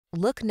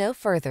Look no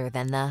further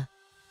than the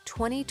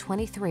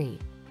 2023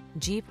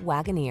 Jeep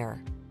Wagoneer.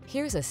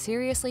 Here's a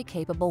seriously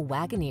capable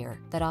Wagoneer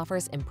that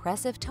offers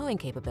impressive towing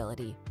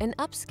capability, an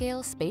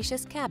upscale,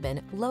 spacious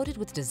cabin loaded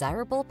with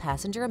desirable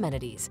passenger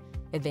amenities,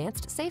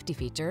 advanced safety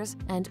features,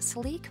 and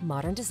sleek,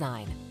 modern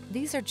design.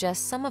 These are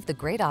just some of the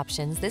great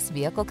options this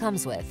vehicle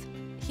comes with: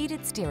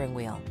 heated steering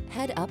wheel,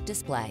 head-up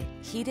display,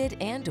 heated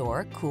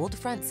and/or cooled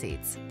front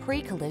seats,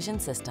 pre-collision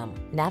system,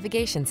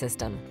 navigation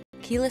system,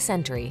 keyless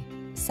entry,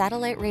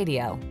 satellite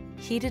radio,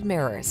 heated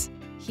mirrors,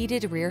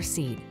 heated rear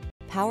seat,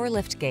 power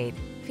liftgate.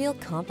 Feel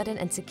confident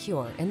and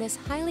secure in this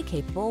highly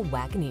capable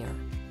Wagoneer.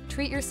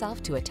 Treat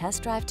yourself to a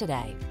test drive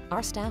today.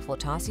 Our staff will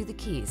toss you the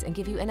keys and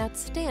give you an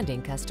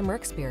outstanding customer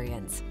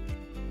experience.